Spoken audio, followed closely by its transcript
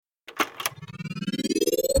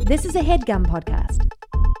This is a HeadGum podcast.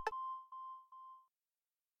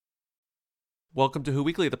 Welcome to Who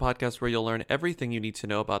Weekly, the podcast where you'll learn everything you need to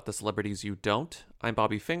know about the celebrities you don't. I'm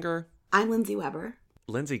Bobby Finger. I'm Lindsay Weber.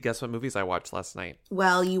 Lindsay, guess what movies I watched last night?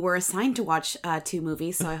 Well, you were assigned to watch 2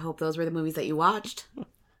 movies, so I hope those were the movies that you watched.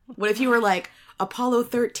 What if you were like Apollo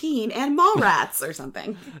 13 and Mallrats or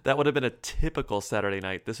something? That would have been a typical Saturday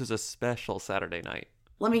night. This is a special Saturday night.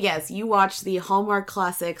 Let me guess, you watched the Hallmark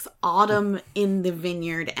classics Autumn in the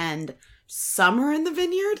Vineyard and Summer in the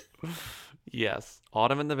Vineyard? Yes,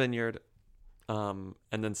 Autumn in the Vineyard, and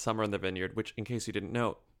then Summer in the Vineyard, which, in case you didn't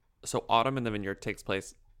know, so Autumn in the Vineyard takes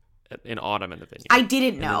place in Autumn in the Vineyard. I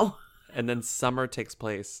didn't know. And then Summer takes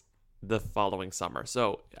place the following summer.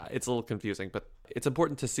 So it's a little confusing, but it's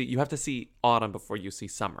important to see. You have to see Autumn before you see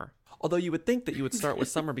Summer. Although you would think that you would start with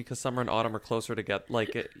Summer because Summer and Autumn are closer together.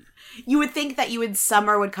 You would think that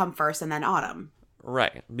Summer would come first and then Autumn.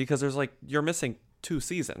 Right. Because there's you're missing 2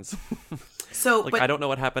 seasons. So, I don't know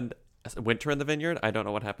what happened winter in the vineyard. I don't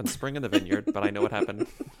know what happened spring in the vineyard, but I know what happened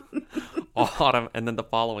autumn and then the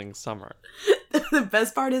following summer. The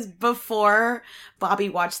best part is before Bobby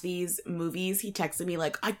watched these movies, he texted me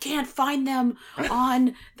like, I can't find them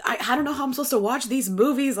on, I don't know how I'm supposed to watch these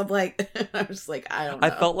movies. I'm like, I was like, I don't know.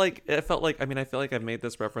 I feel like I've made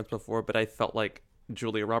this reference before, but I felt like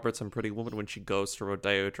Julia Roberts in Pretty Woman when she goes to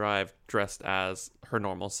Rodeo Drive dressed as her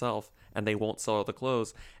normal self and they won't sell her the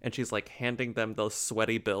clothes and she's like handing them those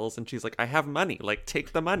sweaty bills and she's like, I have money, like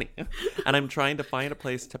take the money. And I'm trying to find a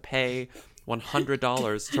place to pay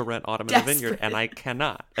 $100 to rent Autumn in the Vineyard and I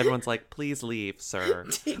cannot. Everyone's like, please leave, sir.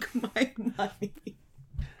 Take my money.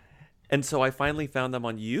 And so I finally found them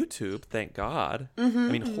on YouTube, thank God.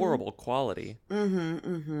 Horrible quality.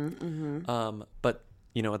 But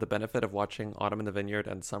you know what the benefit of watching Autumn in the Vineyard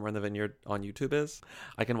and Summer in the Vineyard on YouTube is?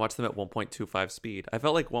 I can watch them at 1.25 speed. I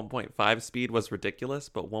felt like 1.5 speed was ridiculous,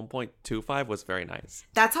 but 1.25 was very nice.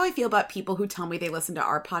 That's how I feel about people who tell me they listen to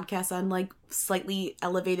our podcast on like slightly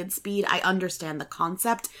elevated speed. I understand the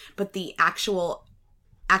concept, but the actually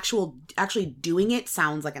doing it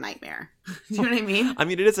sounds like a nightmare. Do you know what I mean? I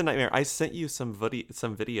mean, it is a nightmare. I sent you some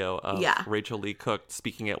video of Rachel Lee Cook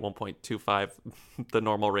speaking at 1.25, the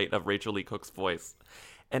normal rate of Rachel Lee Cook's voice.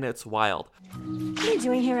 And it's wild. What are you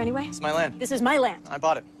doing here anyway? It's my land. This is my land. I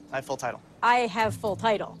bought it. I have full title. I have full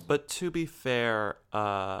title. But to be fair,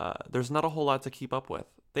 there's not a whole lot to keep up with.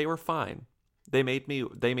 They were fine. They made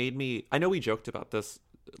me, I know we joked about this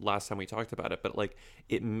last time we talked about it, but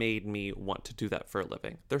it made me want to do that for a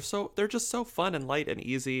living. They're just so fun and light and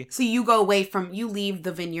easy. So you leave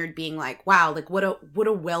the Vineyard being like, wow, like what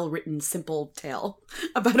a well-written simple tale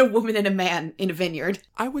about a woman and a man in a vineyard.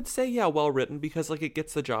 I would say, yeah, well written because it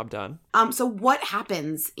gets the job done. So what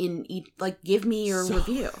happens in give me your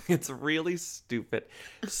review. It's really stupid.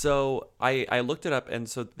 So I looked it up, and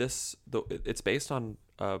so it's based on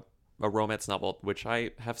a romance novel which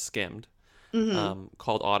I have skimmed.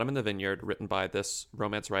 Called Autumn in the Vineyard, written by this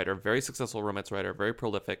romance writer, very successful romance writer, very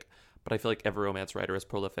prolific, but I feel like every romance writer is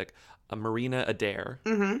prolific, Marina Adair.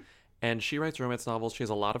 And she writes romance novels. She has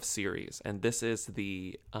a lot of series, and this is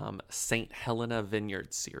the St. Helena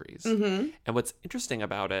Vineyard series. And what's interesting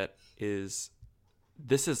about it is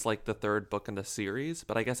this is the 3rd book in the series,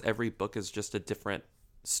 but I guess every book is just a different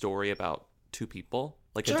story about 2 people.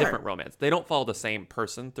 Sure. A different romance. They don't follow the same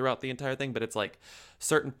person throughout the entire thing, but it's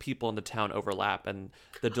certain people in the town overlap, and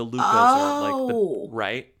the DeLucas are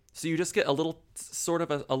right? So you just get a little, sort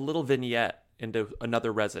of a little vignette into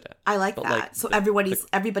another resident. I like that. So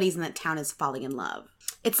everybody's in that town is falling in love.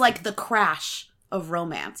 It's like the Crash of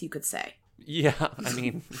romance, you could say. Yeah, I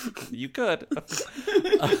mean, you could.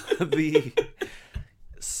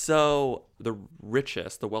 So the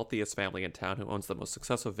richest, the wealthiest family in town who owns the most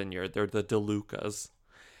successful vineyard, they're the DeLucas.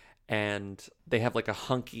 And they have a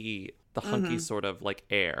hunky sort of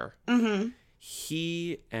air.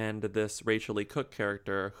 He and this Rachel Lee Cook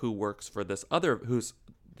character who works for this other, who's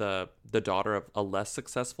the daughter of a less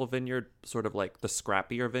successful vineyard, sort of the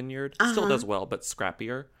scrappier vineyard, still does well, but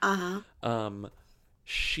scrappier.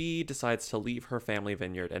 She decides to leave her family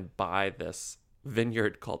vineyard and buy this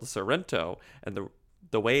vineyard called Sorrento, and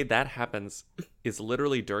the way that happens is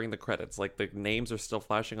literally during the credits. The names are still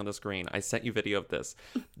flashing on the screen. I sent you video of this.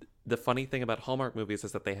 The funny thing about Hallmark movies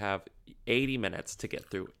is that they have 80 minutes to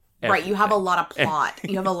get through everything. Right, you have a lot of plot.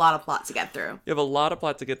 You have a lot of plot to get through. You have a lot of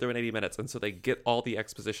plot to get through in 80 minutes, and so they get all the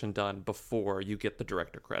exposition done before you get the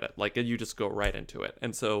director credit. And you just go right into it.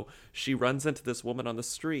 And so she runs into this woman on the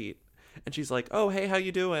street, and she's like, oh, hey, how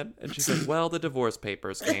you doing? And she's like, well, the divorce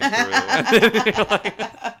papers came through.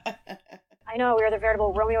 I know, we were the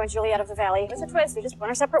veritable Romeo and Juliet of the Valley. There's a twist, we just went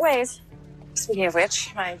our separate ways. Speaking of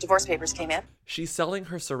which, my divorce papers came in. She's selling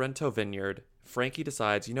her Sorrento vineyard. Frankie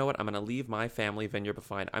decides, you know what? I'm going to leave my family vineyard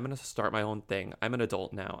behind. I'm going to start my own thing. I'm an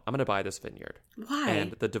adult now. I'm going to buy this vineyard. Why?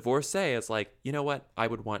 And the divorcee is like, you know what? I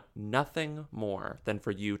would want nothing more than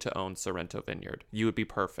for you to own Sorrento vineyard. You would be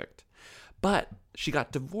perfect. But she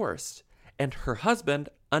got divorced. And her husband,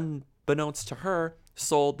 unbeknownst to her,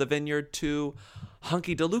 sold the vineyard to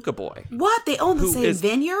Hunky DeLuca Boy. What? They own the Who same is-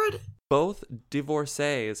 vineyard? Both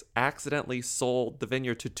divorcees accidentally sold the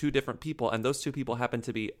vineyard to two different people, and those two people happen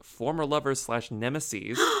to be former lovers /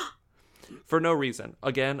 nemesis for no reason.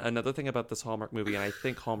 Again, another thing about this Hallmark movie, and I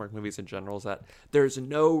think Hallmark movies in general, is that there's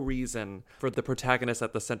no reason for the protagonists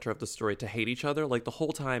at the center of the story to hate each other. Like, the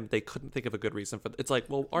whole time, they couldn't think of a good reason for it's like,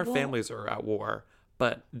 well, our families are at war,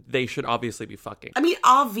 but they should obviously be fucking. I mean,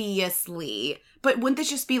 obviously. But wouldn't this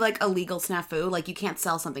just be like a legal snafu? Like, you can't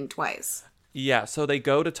sell something twice. Yeah, so they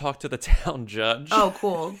go to talk to the town judge. Oh,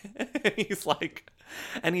 cool. he's like,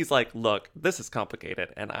 look, this is complicated,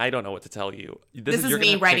 and I don't know what to tell you. This is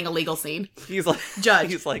me writing a legal scene. He's like,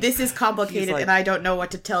 Judge, he's like, this is complicated like- and I don't know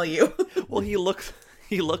what to tell you. well, he looks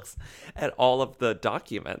at all of the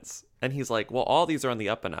documents, and he's like, well, all these are on the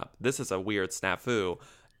up and up. This is a weird snafu.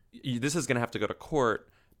 This is going to have to go to court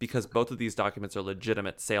because both of these documents are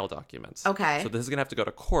legitimate sale documents. Okay. So this is going to have to go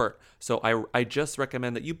to court. So I just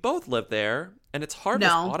recommend that you both live there, and it's harvest.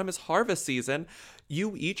 No. Autumn is harvest season.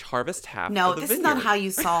 You each harvest half No, of the this vineyard. is not how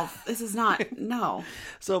you solve. This is not. No.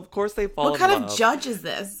 So of course they fall What in kind love. of judge is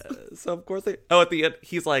this? So of course they. Oh, at the end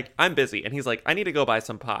he's like, I'm busy, and he's like, I need to go buy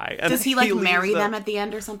some pie. And Does he like leaves marry them at the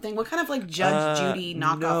end or something? What kind of like Judge Judy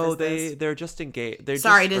knockoff No, is this? they're just engaged. They're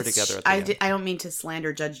Sorry, just together at the end. I don't mean to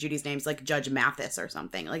slander Judge Judy's names, like Judge Mathis or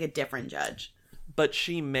something, like a different judge. But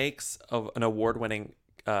she makes an award-winning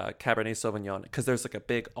Cabernet Sauvignon because there's like a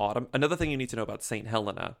big autumn. Another thing you need to know about St.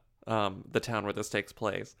 Helena, the town where this takes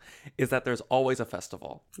place, is that there's always a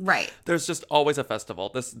festival. Right. There's just always a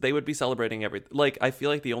festival. They would be celebrating like, I feel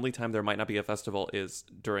like the only time there might not be a festival is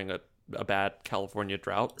during a bad California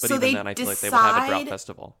drought. But So even they then, I feel like they would have a drought decide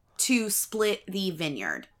festival. To split the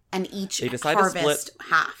vineyard and each They decide to harvest split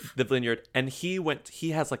half. the vineyard, and he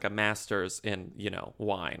has like a master's in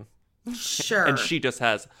wine. Sure. And she just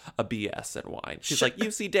has a BS in wine. She's like,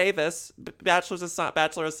 UC Davis, Bachelor of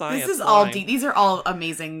Science. This is all wine. these are all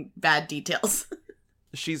amazing bad details.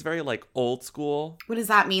 She's very like old school. What does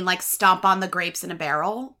that mean? Like stomp on the grapes in a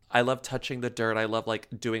barrel? I love touching the dirt. I love like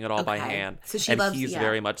doing it all by Okay. hand. So she and loves- he's yeah.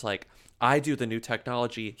 very much like, I do the new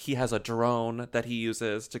technology. He has a drone that he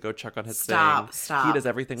uses to go check on his Stop, thing. stop, He does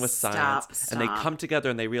everything with science. And they stop. come together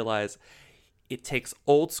and they realize it takes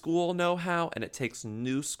old school know-how and it takes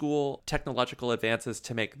new school technological advances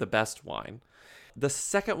to make the best wine. The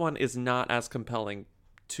second one is not as compelling.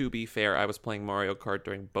 To be fair, I was playing Mario Kart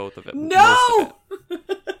during both of it. most of it. No.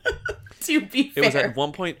 To be It was fair. at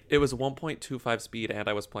 1.25 speed, and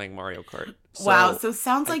I was playing Mario Kart. Wow, so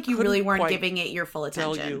sounds I like you really couldn't weren't quite giving it your full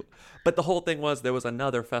tell attention. you. But the whole thing was there was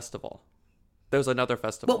another festival.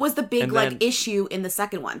 What was the big And like then, issue in the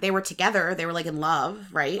second one? They were together, they were like in love,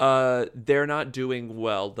 right? they're not doing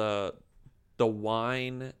well. The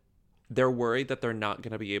wine, they're worried that they're not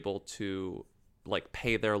going to be able to like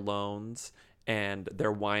pay their loans, and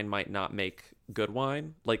their wine might not make good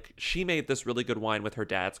wine. Like, she made this really good wine with her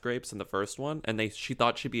dad's grapes in the first one, and she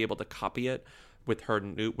thought she'd be able to copy it with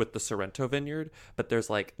the Sorrento vineyard, but there's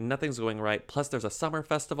like nothing's going right. Plus there's a summer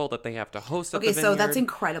festival that they have to host at Okay, the vineyard. so that's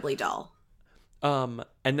incredibly dull. And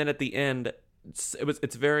then at the end,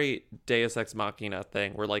 it's very Deus Ex Machina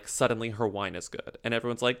thing where like suddenly her wine is good, and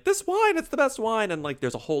everyone's like, this wine, it's the best wine, and like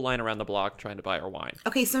there's a whole line around the block trying to buy her wine.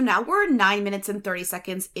 Okay, so now we're 9 minutes and 30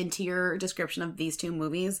 seconds into your description of these two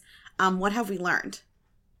movies. What have we learned?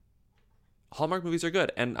 Hallmark movies are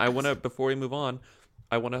good, and I want to, before we move on,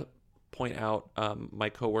 I want to point out my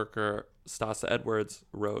coworker Stasa Edwards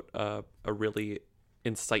wrote a really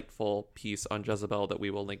insightful piece on Jezebel that we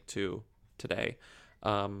will link to today,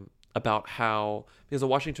 about how, because a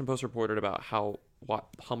Washington Post reported about how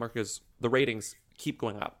Hallmark the ratings keep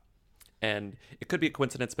going up, and it could be a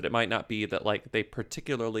coincidence, but it might not be, that like they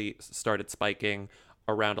particularly started spiking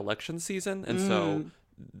around election season, and so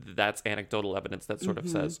that's anecdotal evidence that sort of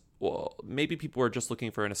says, well, maybe people were just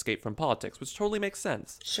looking for an escape from politics, which totally makes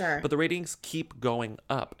sense. Sure. But the ratings keep going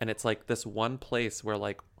up, and it's like this one place where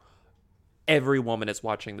like every woman is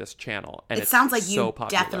watching this channel, and It it's sounds like so you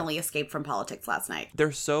popular. definitely escaped from politics last night.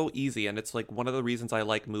 They're so easy, and it's like one of the reasons I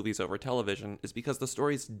like movies over television is because the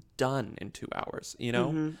story's done in 2 hours, you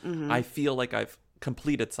know? I feel like I've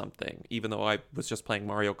completed something, even though I was just playing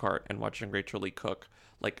Mario Kart and watching Rachel Lee Cook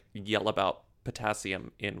like yell about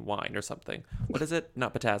potassium in wine or something. What is it?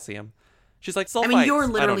 Not potassium. She's like, sulfites. I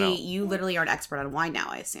mean, you literally are an expert on wine now,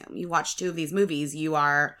 I assume. You watched 2 of these movies. You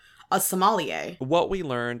are a sommelier. What we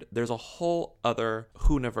learned, there's a whole other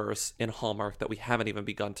Hooniverse in Hallmark that we haven't even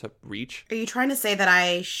begun to reach. Are you trying to say that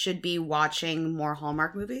I should be watching more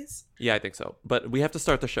Hallmark movies? Yeah, I think so. But we have to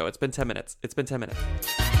start the show. It's been 10 minutes.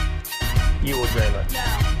 You will dream it.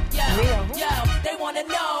 They want to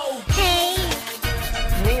know. Hey,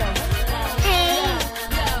 hey,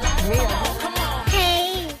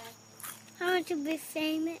 I want to be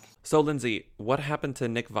famous. So, Lindsay, what happened to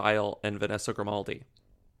Nick Viall and Vanessa Grimaldi?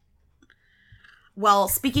 Well,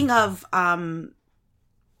 speaking of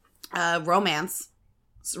romances,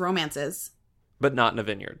 But not in a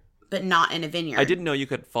vineyard. but not in a vineyard. I didn't know you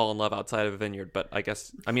could fall in love outside of a vineyard, but I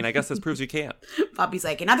guess this proves you can't. Bobby's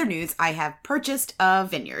like, in other news, I have purchased a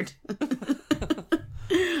vineyard.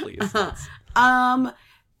 Please.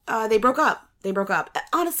 They broke up.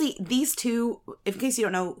 Honestly, these two, in case you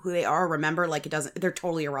don't know who they are, remember, like, they're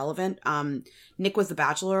totally irrelevant. Nick was the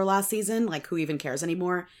Bachelor last season, like, who even cares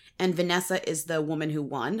anymore? And Vanessa is the woman who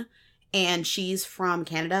won. And she's from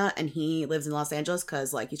Canada, and he lives in Los Angeles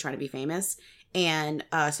because, like, he's trying to be famous. And,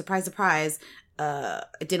 surprise, surprise,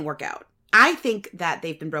 it didn't work out. I think that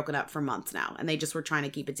they've been broken up for months now, and they just were trying to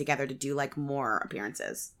keep it together to do, like, more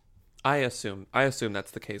appearances. I assume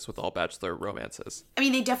that's the case with all Bachelor romances. I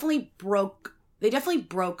mean, they definitely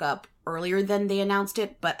broke up earlier than they announced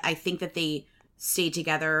it, but I think that they stayed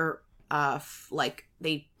together, like,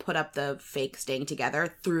 they put up the fake staying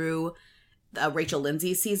together through Rachel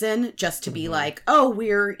Lindsay's season just to be like, oh,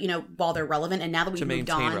 we're, while they're relevant. And now that we've moved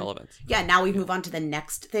on. To maintain relevance. Yeah, now we move on to the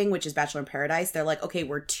next thing, which is Bachelor in Paradise. They're like, okay,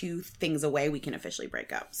 we're 2 things away. We can officially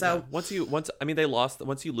break up. So once you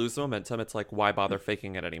lose the momentum, it's like, why bother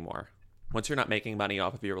faking it anymore? Once you're not making money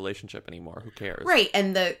off of your relationship anymore, who cares? Right.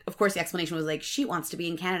 And of course, the explanation was like, she wants to be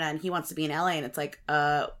in Canada and he wants to be in LA. And it's like,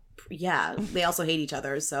 yeah, they also hate each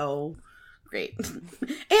other. So great.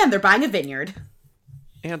 And they're buying a vineyard.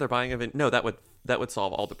 No, that would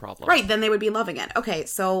solve all the problems. Right, then they would be loving it. Okay,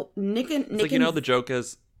 so Nick and the joke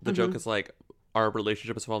is like, our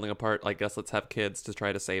relationship is falling apart. I guess let's have kids to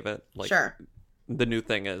try to save it. Like, sure. The new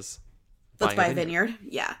thing is let's buy a vineyard.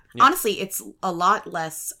 Yeah. Honestly, it's a lot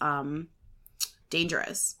less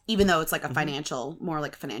dangerous, even though it's like a financial, more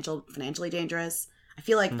like financially dangerous. I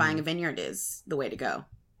feel like buying a vineyard is the way to go.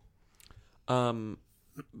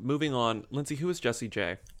 Moving on, Lindsay, who is Jessie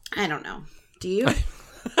J? I don't know. Do you?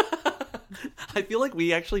 I feel like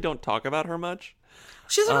we actually don't talk about her much.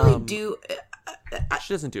 She doesn't really do.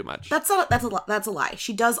 She doesn't do much. That's a lie.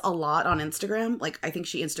 She does a lot on Instagram. Like, I think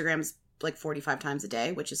she Instagrams like 45 times a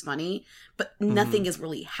day, which is funny. But nothing is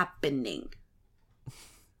really happening.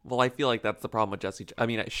 Well, I feel like that's the problem with Jessie. I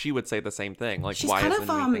mean, she would say the same thing. Like, why isn't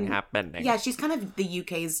anything happening? Yeah, she's kind of the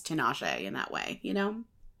UK's Tinashe in that way,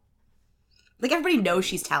 Like, everybody knows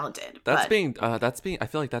she's talented. I feel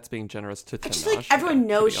like that's being generous to Tinashe. I just feel like everyone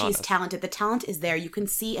knows she's talented. The talent is there. You can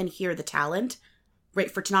see and hear the talent. Right,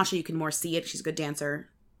 for Tinashe, you can more see it. She's a good dancer,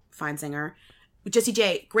 fine singer. With Jessie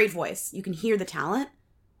J, great voice. You can hear the talent,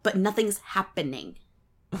 but nothing's happening.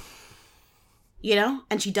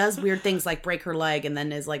 And she does weird things like break her leg and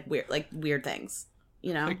then is like weird things.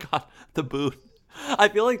 Oh my God, the boot. I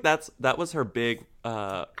feel like that was her big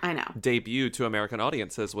debut to American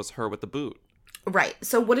audiences, was her with the boot. Right.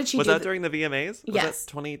 So what did she do? Was that during the VMAs? Yes. Was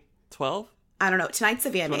that 2012? I don't know. Tonight's the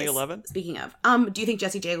VMAs. 2011? Speaking of. Do you think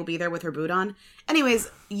Jessie J will be there with her boot on? Anyways,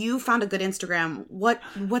 you found a good Instagram.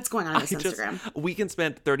 What's going on in this Instagram? We can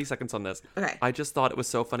spend 30 seconds on this. Okay. I just thought it was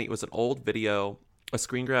so funny. It was an old video, a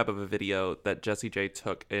screen grab of a video that Jessie J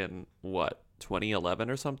took in, 2011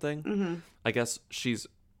 or something? Mm-hmm. I guess she's,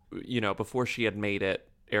 before she had made it,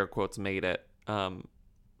 air quotes made it,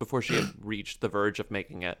 before she had reached the verge of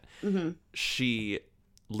making it, she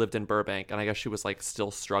lived in Burbank, and I guess she was like still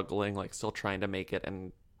struggling, like still trying to make it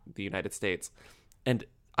in the United States. And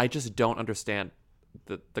I just don't understand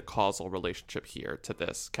the causal relationship here to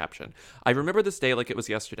this caption. I remember this day like it was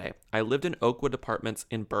yesterday. I lived in Oakwood Apartments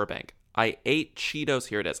in Burbank. I ate Cheetos.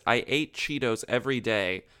 Here it is. I ate Cheetos every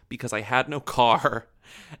day because I had no car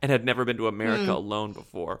and had never been to America alone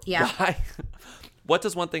before. Yeah. Why? What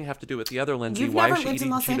does one thing have to do with the other, Lindsay? Why is she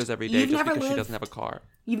eating Cheetos every day just because she doesn't have a car?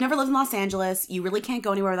 You've never lived in Los Angeles. You really can't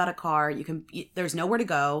go anywhere without a car. There's nowhere to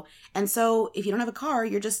go. And so if you don't have a car,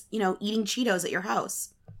 you're just, eating Cheetos at your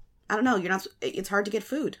house. I don't know. It's hard to get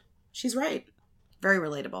food. She's right. Very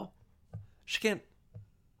relatable. She can't.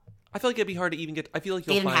 I feel like it'd be hard to even get. I feel like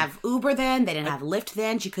they didn't have Uber then. They didn't have Lyft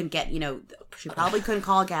then. She couldn't get. She probably couldn't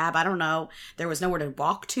call a cab. I don't know. There was nowhere to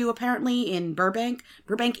walk to apparently in Burbank.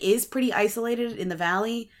 Burbank is pretty isolated in the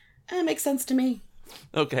valley. It makes sense to me.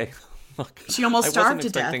 Okay, Look, She almost starved to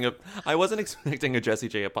death. I wasn't expecting a Jessie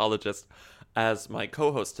J apologist as my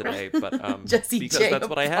co-host today, but Jessie because J that's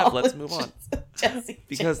what I have. Let's move on. Jessie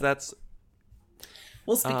Because J. that's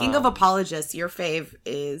Well, speaking of apologists, your fave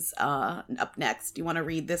is up next. Do you want to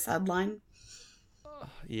read this headline?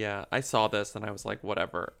 yeah. I saw this and I was like,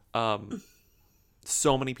 whatever.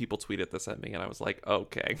 So many people tweeted this at me, and I was like,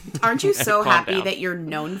 okay. Aren't you so Calm happy down. that you're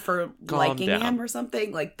known for Calm liking down. him or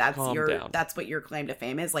something? Like that's Calm down. that's what your claim to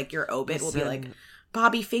fame is. Like your obit will be like Listen.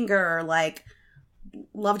 Bobby Finger, like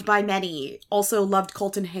loved by many, also loved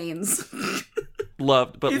Colton Haynes.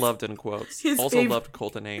 Loved, but His- loved in quotes. his Also favorite- loved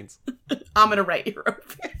Colton Haynes. I'm gonna write your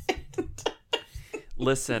obit.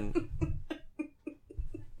 Listen.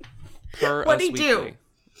 Per What'd Us he do? Weekly.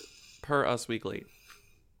 Per Us Weekly.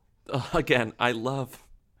 Again, I love...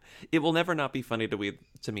 It will never not be funny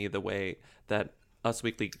to me the way that Us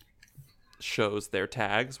Weekly shows their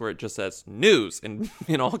tags, where it just says news in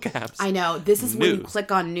all caps. I know. This is when you News.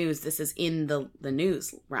 click on news. This is in the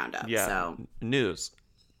news roundup. Yeah. So News.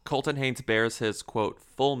 Colton Haynes bears his, quote,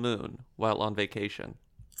 full moon while on vacation.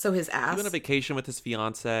 his He ass. went on vacation with his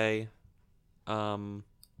fiance, and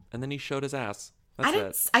then he showed his ass.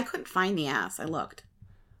 That's it. I couldn't find the ass. I looked.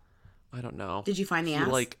 I don't know. Did you find the He,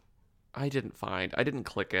 ass? I didn't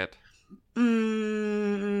click it.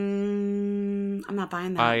 I'm not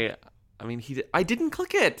buying that. I didn't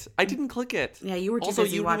click it. I didn't click it. Yeah, you were too Also,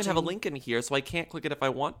 busy you don't even have a watching. link in here, so I can't click it if I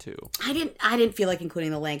want to. I didn't feel like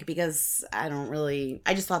including the link because I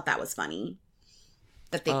just thought that was funny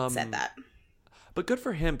that they said that. But good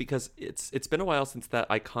for him, because it's been a while since that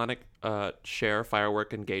iconic Cher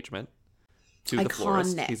firework engagement to the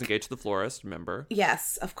florist. Iconic. He's engaged to the florist, remember?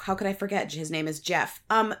 Yes, how could I forget? His name is Jeff.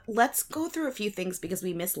 Let's go through a few things because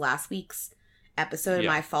we missed last week's episode and Yeah.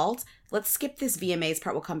 my fault. Let's skip this VMAs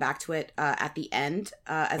part. We'll come back to it at the end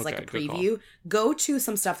as like a Okay, good call. preview. Go to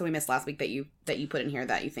some stuff that we missed last week that you put in here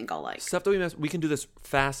that you think I'll like. Stuff that we missed. We can do this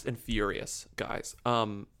fast and furious, guys.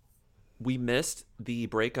 We missed the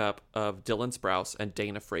breakup of Dylan Sprouse and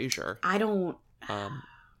Dana Frazier, I don't.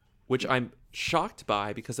 which I'm shocked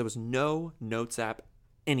by because there was no notes app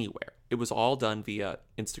anywhere. It was all done via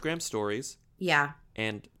Instagram stories Yeah.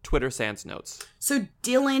 and Twitter sans notes. So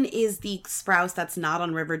Dylan is the Sprouse that's not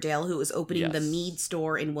on Riverdale, who is opening the Yes. Mead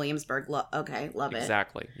store in Williamsburg. Okay, love it.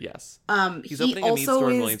 Exactly. Yes. He's He's opening a meat also store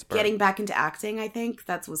in is Williamsburg. getting back into acting. I think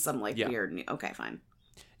that was some Yeah. weird. Okay, fine.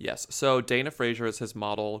 Yes. So Dana Frazier is his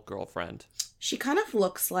model girlfriend. She kind of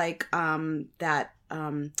looks like that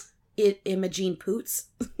Imogene Poots.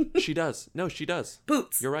 She does. No, she does.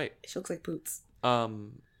 Poots. You're right. She looks like Poots.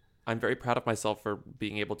 I'm very proud of myself for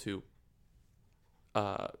being able to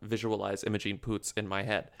visualize Imogene Poots in my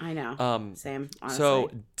head. I know. Same. Honestly. So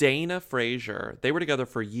Dana Frazier, they were together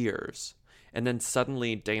for years, and then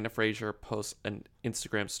suddenly Dana Frazier posts an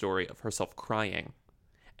Instagram story of herself crying,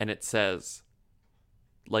 and it says,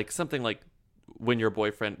 like something like, when you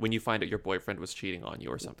find out your boyfriend was cheating on you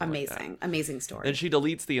or something like that. Amazing story. And she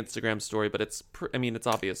deletes the Instagram story, but it's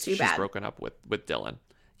obvious Too she's bad. broken up with Dylan.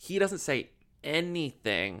 He doesn't say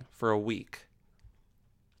anything for a week.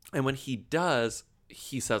 And when he does,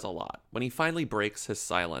 he says a lot. When he finally breaks his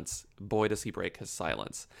silence, boy, does he break his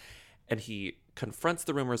silence. And he confronts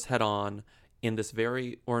the rumors head on in this in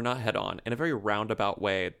a very roundabout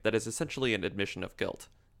way that is essentially an admission of guilt.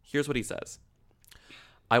 Here's what he says.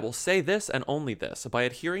 I will say this and only this. By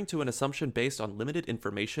adhering to an assumption based on limited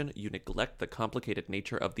information, you neglect the complicated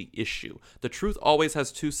nature of the issue. The truth always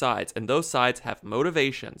has two sides, and those sides have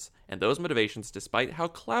motivations. And those motivations, despite how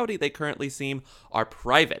cloudy they currently seem, are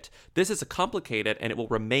private. This is complicated, and it will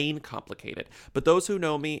remain complicated. But those who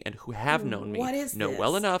know me and who have known me What is know this?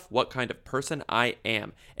 well enough what kind of person I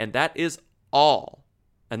am. And that is all.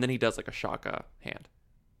 And then he does like a shaka hand.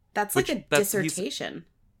 That's like which- a that's- he's- dissertation.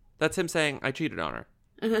 That's him saying, I cheated on her.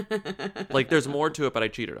 Like, there's more to it, but I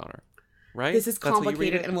cheated on her. Right? This is That's how you read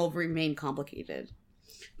complicated it? and will remain complicated.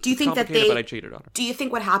 Do you think that Complicated, they? but I cheated on her. Do you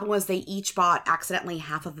think what happened was they each bought accidentally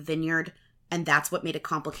half of a vineyard, and that's what made it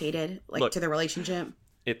complicated, like Look, to their relationship?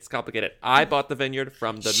 It's complicated. I bought the vineyard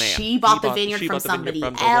from the man. She bought the He vineyard she from bought the vineyard somebody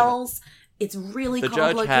from the woman. else. It's really The judge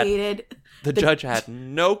had- complicated. The judge had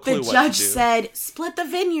no clue The what judge to do. said, "Split the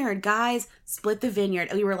vineyard, guys. Split the vineyard."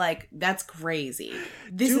 And we were like, "That's crazy.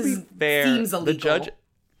 This To be fair, seems illegal."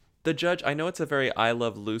 the judge, I know it's a very I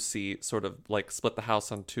Love Lucy sort of like split the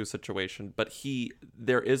house on two situation, but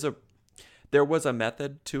there was a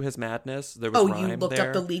method to his madness. There was Oh, rhyme you looked there.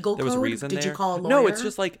 up the legal There was code? reason Did you there. call a No, it's lawyer?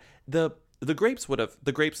 just like the grapes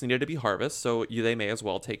needed to be harvested, so they may as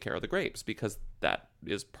well take care of the grapes because that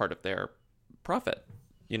is part of their profit.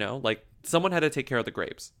 You know, like someone had to take care of the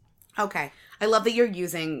grapes. Okay. I love that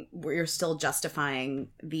you're still justifying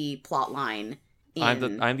the plot line.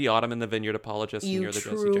 I'm the Autumn in the Vineyard apologist, and you're the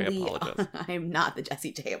Jessie J apologist. I'm not the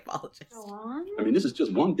Jessie J apologist. I mean, this is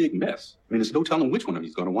just one big mess. I mean, there's no telling which one of you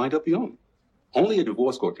is going to wind up the owner. Only a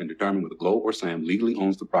divorce court can determine whether Glow or Sam legally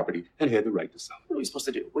owns the property and had the right to sell it. What are we supposed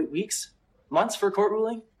to do? Wait weeks? Months for a court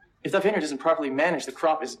ruling? If that vineyard isn't properly managed, the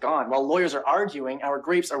crop is gone. While lawyers are arguing, our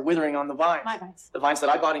grapes are withering on the vines. My vines. The vines that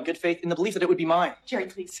I bought in good faith in the belief that it would be mine. Jerry,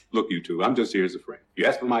 please. Look, you two, I'm just here as a friend. You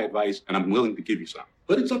asked for my advice, and I'm willing to give you some.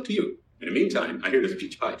 But it's up to you. In the meantime, I hear there's a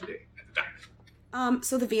peach pie today at the diner.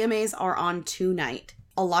 So the VMAs are on tonight.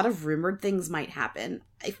 A lot of rumored things might happen.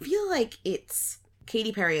 I feel like it's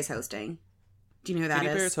Katy Perry is hosting. Do you know who that is?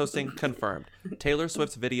 Katy Perry is hosting, confirmed. Taylor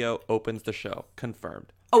Swift's video opens the show,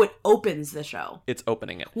 confirmed. Oh, it opens the show. It's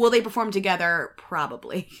opening it. Will they perform together?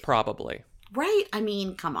 Probably. Probably. Right? I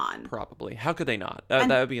mean, come on. Probably. How could they not? That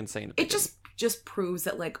would be insane. It just proves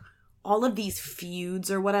that, like, all of these feuds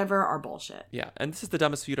or whatever are bullshit. Yeah, and this is the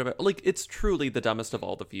dumbest feud of it. Like, it's truly the dumbest of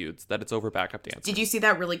all the feuds, that it's over backup dancers. Did you see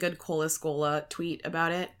that really good Cola Scola tweet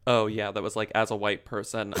about it? Oh, yeah, that was like, as a white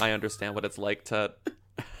person, I understand what it's like to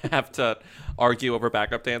have to argue over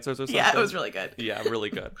backup dancers or something. Yeah, it was really good. Yeah, really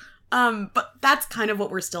good. But that's kind of what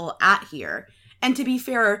we're still at here. And to be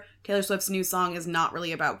fair, Taylor Swift's new song is not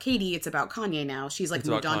really about Katy, it's about Kanye now. She's like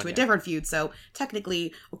moved on to a different feud. So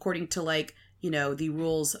technically, according to like, you know, the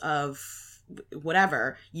rules of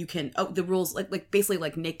whatever, you can the rules like basically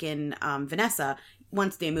like Nick and Vanessa,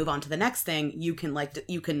 once they move on to the next thing, you can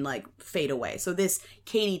fade away. So this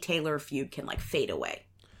Katy Taylor feud can like fade away.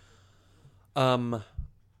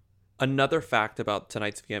 Another fact about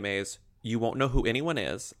tonight's VMAs, you won't know who anyone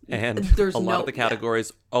is, and There's a lot of the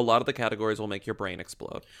categories will make your brain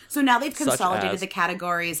explode. So now they've consolidated the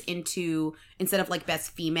categories into, instead of like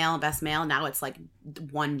best female and best male, now it's like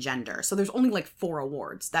one gender. So there's only like 4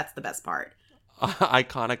 awards. That's the best part.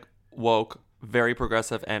 Iconic, woke, very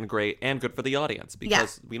progressive, and great, and good for the audience,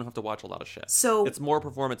 because we don't have to watch a lot of shit. So it's more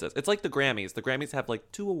performances. It's like the Grammys. The Grammys have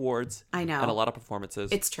like 2 awards. I know. And a lot of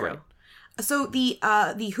performances. It's true. Great. So the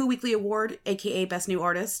Who Weekly Award, aka Best New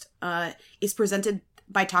Artist, is presented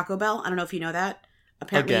by Taco Bell. I don't know if you know that.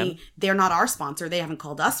 Apparently, they're not our sponsor. They haven't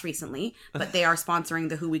called us recently, but they are sponsoring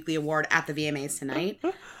the Who Weekly Award at the VMAs tonight.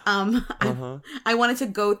 I wanted to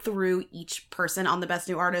go through each person on the Best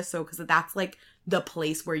New Artist, so because that's like the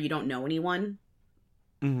place where you don't know anyone.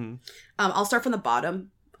 Mm-hmm. I'll start from the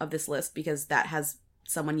bottom of this list because that has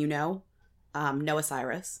someone you know, Noah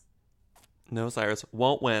Cyrus. Noah Cyrus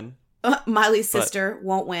won't win. Miley's sister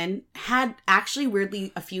won't win. Had actually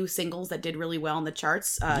weirdly a few singles that did really well in the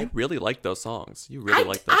charts. You really like those songs.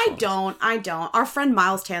 I don't. Our friend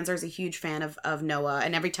Miles Tanzer is a huge fan of Noah,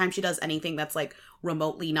 and every time she does anything that's like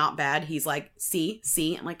remotely not bad, he's like, see.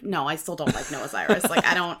 I'm like, no, I still don't like Noah Cyrus. Like,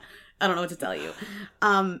 I don't know what to tell you.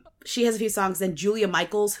 She has a few songs. Then Julia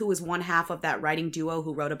Michaels, who was one half of that writing duo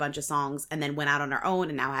who wrote a bunch of songs and then went out on her own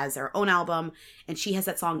and now has her own album. And she has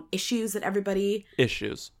that song Issues that everybody...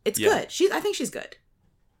 Issues. It's good. I think she's good.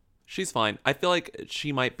 She's fine. I feel like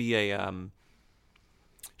she might be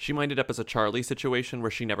she might end up as a Charlie situation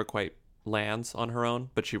where she never quite lands on her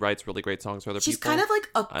own, but she writes really great songs for other people. She's kind of like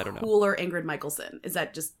a cooler Ingrid Michaelson. Is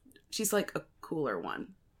that just... She's like a cooler one.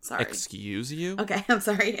 Sorry. Excuse you? Okay, I'm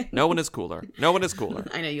sorry. No one is cooler.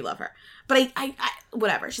 I know you love her. But I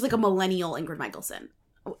whatever. She's like a millennial Ingrid Michaelson.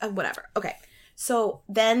 Whatever. Okay. So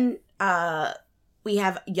then we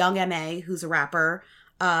have Young M.A., who's a rapper,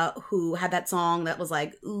 who had that song that was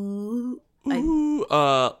like, ooh.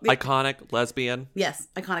 Iconic lesbian. Yes,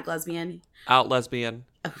 iconic lesbian. Out lesbian.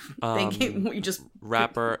 Thank you. You just...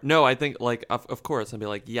 Rapper. No, I think, like, of course, I'd be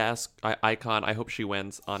like, yes, icon. I hope she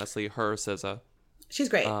wins. Honestly, her, SZA. She's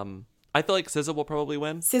great. I feel like SZA will probably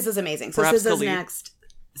win. SZA's amazing. So Perhaps SZA's next.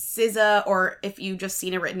 SZA, or if you just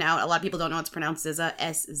seen it written out, a lot of people don't know it's pronounced SZA,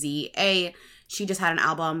 S-Z-A. She just had an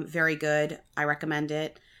album, very good. I recommend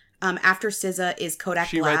it. After SZA is Kodak Black.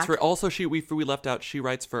 She writes for, also we left out, she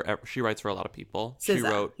writes for a lot of people. SZA, she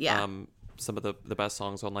wrote some of the best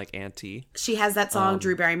songs on like Auntie. She has that song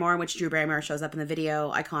Drew Barrymore, in which Drew Barrymore shows up in the video.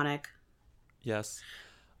 Iconic. Yes.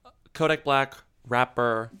 Kodak Black,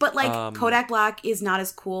 rapper. But like Kodak Black is not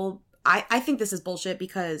as cool. I think this is bullshit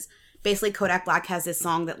because basically Kodak Black has this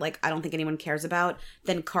song that like I don't think anyone cares about.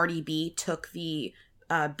 Then Cardi B took the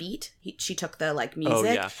beat. She took the like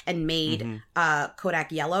music and made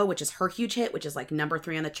Kodak Yellow, which is her huge hit, which is like number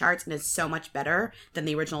 3 on the charts and is so much better than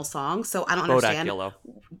the original song. So I don't understand. Yellow.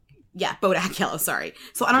 Yeah, Bodak Yellow, sorry.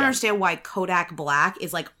 So I don't understand why Kodak Black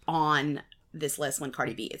is like on this list when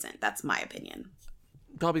Cardi B isn't. That's my opinion.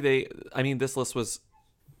 Probably this list was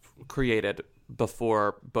created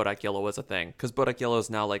before Bodak Yellow was a thing, because Bodak Yellow is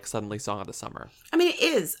now like suddenly Song of the Summer. I mean, it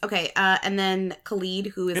is. Okay, and then Khalid,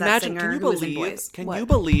 who is that singer who was in Boys. Can you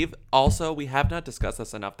believe, also, we have not discussed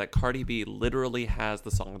this enough, that Cardi B literally has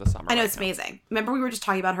the Song of the Summer I know, right it's now. amazing. Remember we were just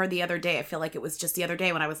talking about her the other day. I feel like it was just the other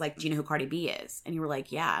day when I was like, do you know who Cardi B is? And you were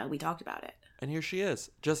like, yeah, we talked about it. And here she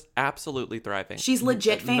is, just absolutely thriving. She's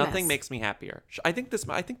legit famous. Nothing makes me happier. I think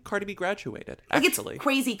Cardi B graduated, Like, actually. it's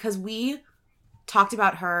crazy because we talked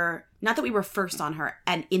about her, not that we were first on her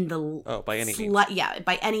and in the by any means. Yeah,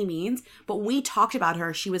 by any means, but we talked about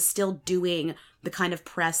her, she was still doing the kind of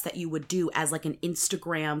press that you would do as like an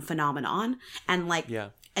Instagram phenomenon, and like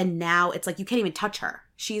and now it's like you can't even touch her.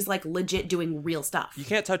 She's like legit doing real stuff. You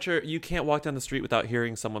can't touch her. You can't walk down the street without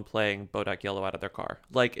hearing someone playing Bodak Yellow out of their car.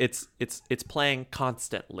 Like it's playing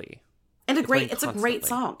constantly. And it's a great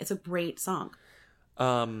song. It's a great song.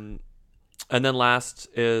 And then last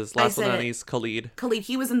but not least, Khalid. Khalid,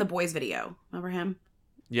 he was in the Boys video. Remember him?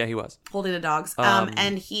 Yeah, he was. Holding the dogs.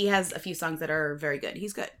 And he has a few songs that are very good.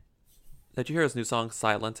 He's good. Did you hear his new song,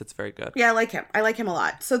 Silence? It's very good. Yeah, I like him. I like him a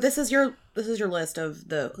lot. So this is your list of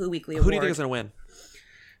the Who Weekly Award. Who do you think is going to win?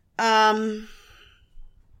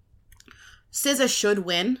 SZA should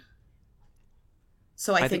win.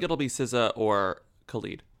 So I think it'll be SZA or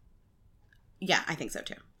Khalid. Yeah, I think so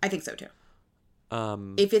too.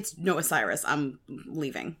 If it's Noah Cyrus, I'm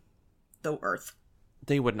leaving the earth.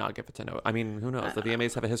 They would not give it to Noah. I mean, who knows? The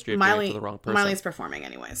VMAs have a history of giving it to the wrong person. Miley's performing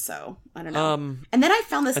anyway, so I don't know. And then I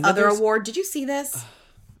found this other award. Did you see this?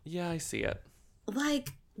 Yeah, I see it. Like,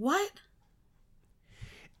 what?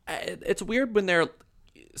 It's weird when they're...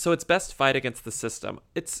 So it's Best Fight Against the System.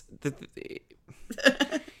 It's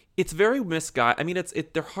very misguided. I mean,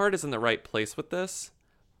 their heart is in the right place with this.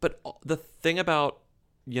 But the thing about,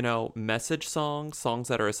 message songs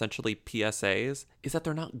that are essentially PSAs, is that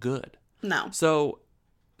they're not good. No. So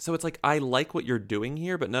it's like, I like what you're doing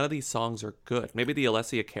here, but none of these songs are good. Maybe the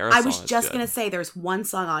Alessia Cara song I was just good. going to say, there's one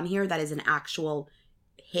song on here that is an actual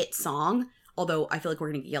hit song. Although I feel like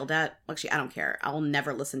we're going to get yelled at. Actually, I don't care. I will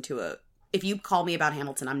never listen to if you call me about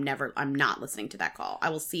Hamilton, I'm not listening to that call. I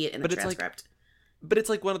will see it in the transcript. But it's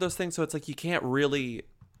like one of those things, so it's like you can't really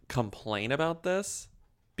complain about this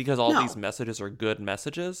because all these messages are good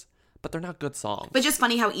messages, but they're not good songs. But just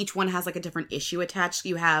funny how each one has like a different issue attached.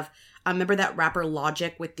 You have, remember that rapper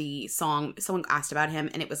Logic with the song, someone asked about him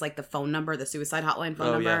and it was like the phone number, the suicide hotline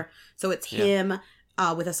phone number. Yeah. So it's him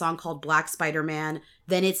with a song called Black Spider-Man.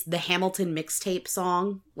 Then it's the Hamilton mixtape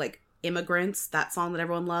song, like Immigrants, that song that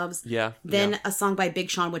everyone loves. Yeah. Then a song by Big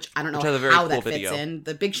Sean, which I don't know how that fits in.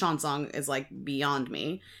 The Big Sean song is like beyond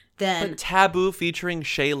me. Then but Taboo featuring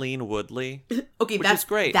Shailene Woodley. Okay, which is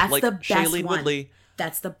great. That's like, the best Shailene one. Woodley.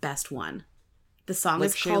 That's the best one. The song like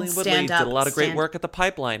is called Shailene Woodley Stand Up. did a lot of great work at the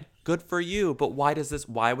Pipeline. Good for you. But why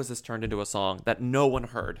was this turned into a song that no one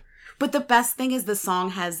heard? But the best thing is the song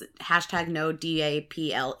has #no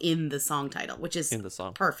DAPL in the song title, which is in the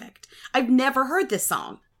song. Perfect. I've never heard this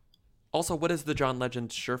song. Also, what is the John Legend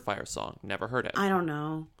Surefire song? Never heard it. I don't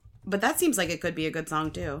know. But that seems like it could be a good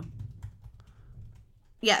song, too.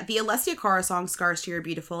 Yeah, the Alessia Cara song, Scars to Your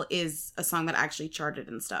Beautiful, is a song that actually charted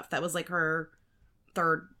and stuff. That was like her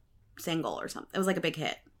third single or something. It was like a big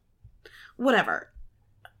hit. Whatever.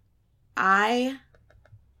 Are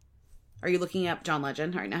you looking up John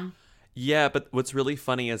Legend right now? Yeah, but what's really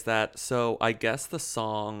funny is that, so I guess the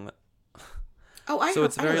song... I know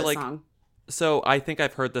the song. So I think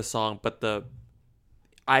I've heard this song, but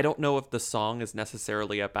I don't know if the song is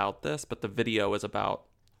necessarily about this, but the video is about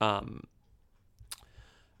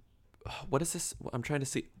what is this? I'm trying to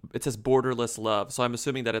see. It says borderless love, so I'm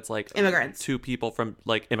assuming that it's like immigrants, two people from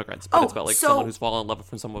like immigrants, but it's about like someone who's fallen in love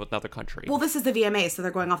from someone with another country. Well, this is the VMA, so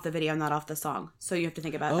they're going off the video, not off the song. So you have to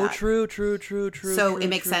think about that. True. So it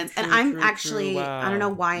makes sense. And I'm actually, I don't know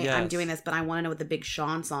why I'm doing this, but I want to know what the Big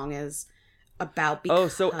Sean song is about.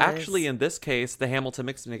 Because... so actually in this case, the Hamilton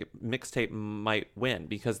mixtape might win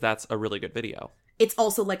because that's a really good video. It's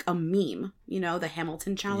also like a meme, the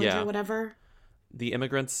Hamilton challenge or whatever. The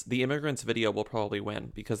immigrants video will probably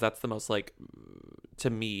win because that's the most, like, to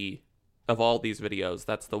me, of all these videos,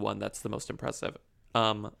 that's the one that's the most impressive.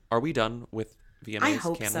 Are we done with VMAs? I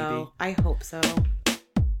hope so. I hope so.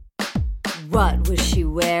 What was she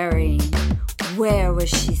wearing? Where was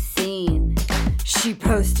she seen? She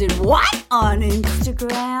posted what on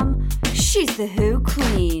Instagram? She's the Who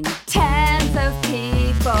Queen. Tens of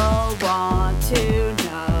people want to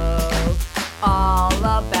know all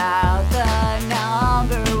about the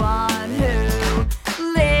number one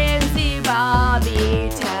Who. Lindsay Bobby,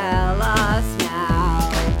 tell us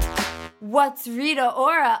now. What's Rita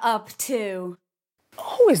Ora up to?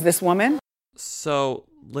 Who is this woman? So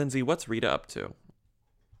Lindsay, what's Rita up to?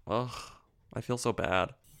 Ugh, I feel so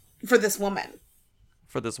bad For this woman.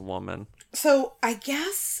 for this woman. So I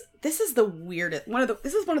guess this is the weirdest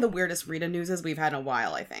this is one of the weirdest Rita newses we've had in a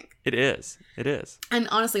while, I think. It is. And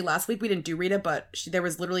honestly, last week we didn't do Rita, but there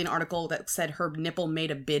was literally an article that said her nipple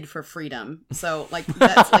made a bid for freedom. So like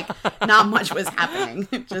that's like not much was happening.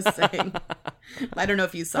 Just saying. I don't know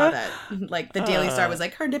if you saw that. Like the Daily Star was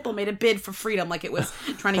like, her nipple made a bid for freedom, like it was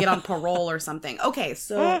trying to get on parole or something. Okay,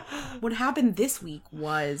 so what happened this week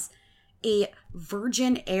was a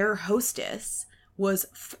Virgin Air hostess was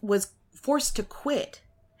forced to quit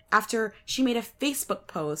after she made a Facebook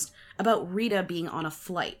post about Rita being on a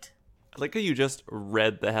flight. I like how you just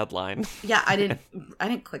read the headline. Yeah, I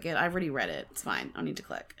didn't click it. I already read it. It's fine. I don't need to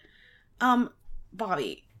click.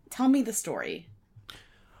 Bobby, tell me the story.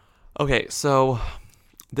 Okay, so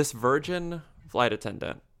this Virgin flight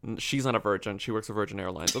attendant, she's not a virgin. She works for Virgin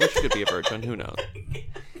Airlines. Although she could be a virgin. Who knows?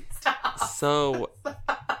 Stop. So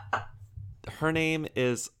her name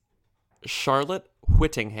is Charlotte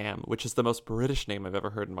Whittingham, which is the most British name I've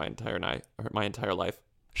ever heard in my entire life.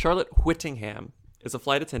 Charlotte Whittingham is a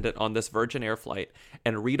flight attendant on this Virgin Air flight,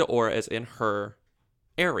 and Rita Ora is in her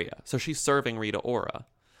area. So she's serving Rita Ora.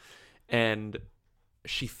 And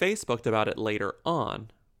she Facebooked about it later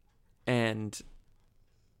on, and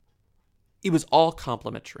it was all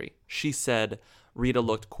complimentary. She said Rita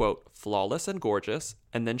looked, quote, flawless and gorgeous,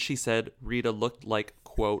 and then she said Rita looked like,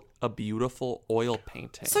 quote, a beautiful oil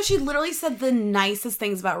painting. So she literally said the nicest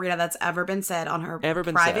things about Rita that's ever been said on her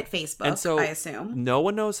private Facebook, and so I assume. No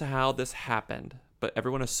one knows how this happened, but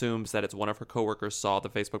everyone assumes that it's one of her coworkers saw the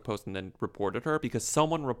Facebook post and then reported her, because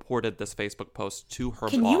someone reported this Facebook post to her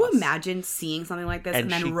boss. Can you imagine seeing something like this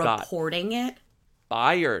and then reporting it?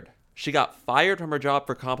 Fired. She got fired from her job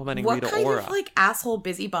for complimenting Rita Ora. What kind of like asshole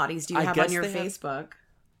busybodies do you have on your Facebook?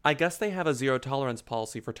 I guess they have a zero tolerance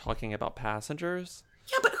policy for talking about passengers.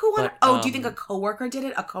 Yeah, but who on... do you think a coworker did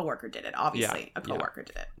it? A coworker did it, obviously. Yeah, a coworker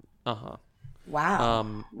did it. Uh-huh.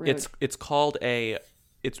 Wow. It's called it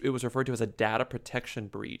was referred to as a data protection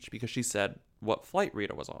breach because she said what flight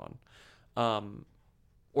Rita was on.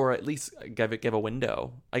 Or at least give a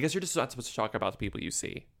window. I guess you're just not supposed to talk about the people you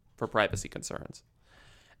see for privacy concerns.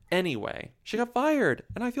 Anyway, she got fired,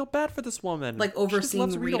 and I feel bad for this woman. Like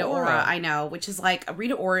overseeing Rita Ora, I know, which is like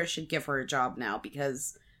Rita Ora should give her a job now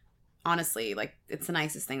because honestly, like it's the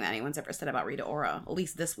nicest thing that anyone's ever said about Rita Ora, at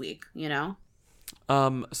least this week, you know?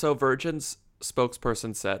 So Virgin's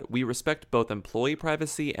spokesperson said, "We respect both employee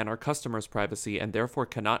privacy and our customers' privacy and therefore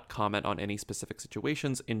cannot comment on any specific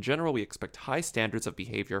situations. In general, we expect high standards of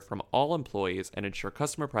behavior from all employees and ensure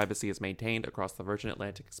customer privacy is maintained across the Virgin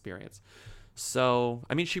Atlantic experience." So,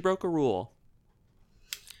 I mean, she broke a rule.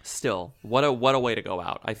 Still, what a way to go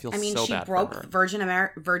out. I feel so bad for her. She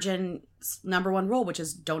broke Virgin's number one rule, which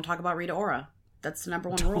is don't talk about Rita Ora. That's the number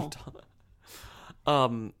one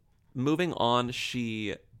rule. Moving on,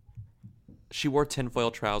 she wore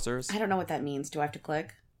tinfoil trousers. I don't know what that means. Do I have to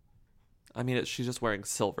click? I mean, she's just wearing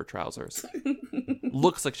silver trousers.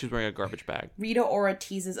 Looks like she's wearing a garbage bag. Rita Ora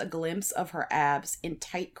teases a glimpse of her abs in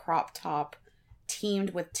tight crop top teamed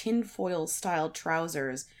with tinfoil-styled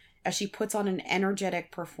trousers as she puts on an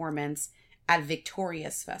energetic performance at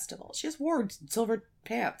Victoria's Festival. She just wore silver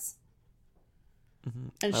pants.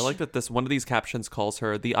 Mm-hmm. I like that one of these captions calls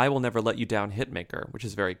her the "I will never let you down" hitmaker, which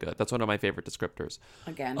is very good. That's one of my favorite descriptors.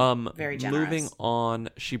 Again, very generous. Moving on,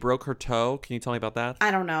 she broke her toe. Can you tell me about that?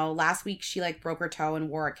 I don't know. Last week she broke her toe and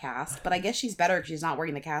wore a cast, but I guess she's better because she's not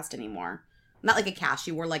wearing the cast anymore. Not like a cast.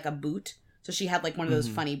 She wore like a boot. So she had one of those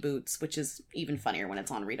funny boots, which is even funnier when it's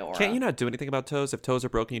on Rita Ora. Can't you not do anything about toes? If toes are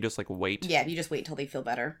broken, you just wait. Yeah, you just wait until they feel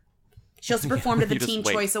better. She also performed at the Teen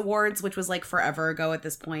Choice Awards, which was forever ago at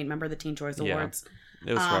this point. Remember the Teen Choice Awards?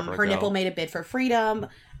 It was forever her ago. nipple made a bid for freedom.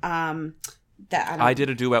 I did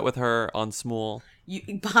a duet with her on Smool.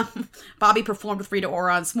 Bobby performed with Rita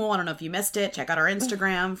Ora on Smool. I don't know if you missed it. Check out our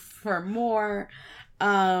Instagram for more.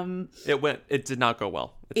 It did not go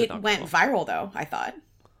well. It went viral though, I thought.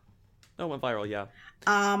 Oh, it went viral, yeah.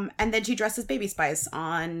 And then she dressed as Baby Spice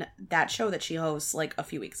on that show that she hosts a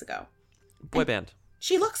few weeks ago. Boy band.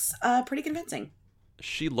 She looks pretty convincing.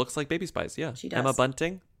 She looks like Baby Spice, yeah. She does. Emma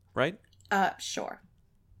Bunting, right? Sure.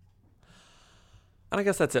 And I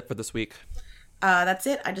guess that's it for this week. That's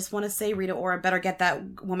it. I just want to say Rita Ora better get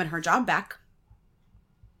that woman her job back.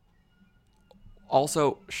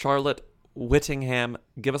 Also, Charlotte Whittingham,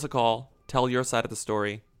 give us a call. Tell your side of the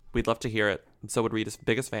story. We'd love to hear it. And so would Rita's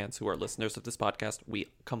biggest fans who are listeners of this podcast.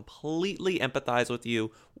 We completely empathize with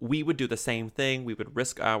you. We would do the same thing. We would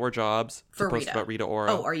risk our jobs to post about Rita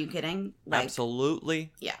Ora. Oh, are you kidding?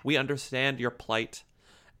 Absolutely. Yeah. We understand your plight.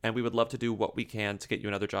 and we would love to do what we can to get you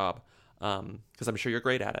another job, because I'm sure you're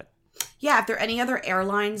great at it. Yeah, if there are any other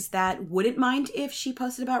airlines that wouldn't mind if she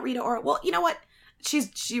posted about Rita Ora, well, you know what?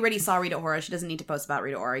 She already saw Rita Ora. She doesn't need to post about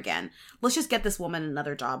Rita Ora again. Let's just get this woman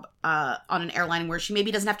another job on an airline where she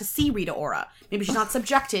maybe doesn't have to see Rita Ora. Maybe she's not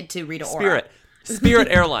subjected to Rita Ora. Spirit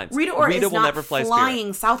Airlines. Rita Ora is will not never fly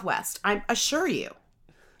flying Spirit. Southwest. I assure you.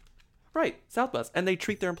 Right, Southwest, and they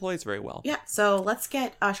treat their employees very well. Yeah, so let's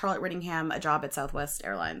get Charlotte Whittingham a job at Southwest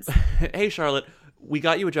Airlines. Hey, Charlotte, we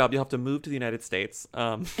got you a job. You'll have to move to the United States.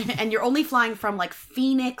 And you're only flying from like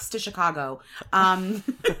Phoenix to Chicago.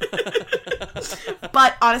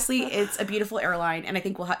 But honestly, it's a beautiful airline, and I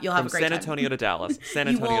think you'll have a great San time. Antonio to Dallas. San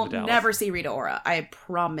Antonio you will to Dallas. never see Rita Ora. I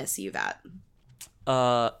promise you that.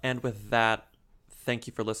 And with that, thank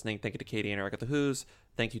you for listening. Thank you to Katie and Eric at The Who's.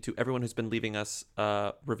 Thank you to everyone who's been leaving us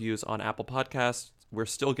reviews on Apple Podcasts. We're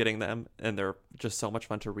still getting them, and they're just so much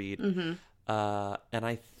fun to read. Mm-hmm. And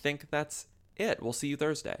I think that's it. We'll see you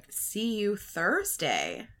Thursday. See you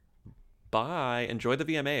Thursday. Bye. Enjoy the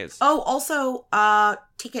VMAs. Oh, also,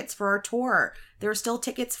 tickets for our tour. There are still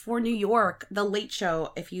tickets for New York, The Late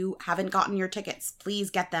Show. If you haven't gotten your tickets, please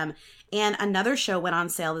get them. And another show went on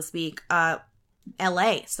sale this week, LA.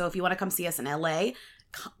 So if you want to come see us in LA,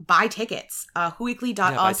 buy tickets.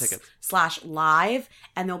 whoweekly.us/live.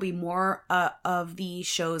 And there'll be more of the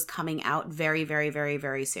shows coming out very, very, very,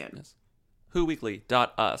 very soon. Yes.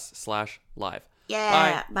 whoweekly.us/live.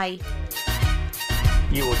 Yeah. Bye.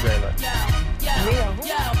 You will dream it. Yo,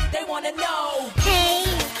 they want to know. Hey,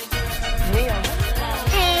 Real.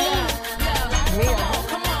 hey, Real.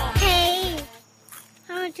 Come on. hey.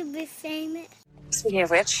 I want to be famous. Speaking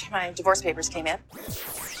of which, my divorce papers came in.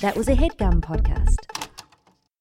 That was a HeadGum podcast.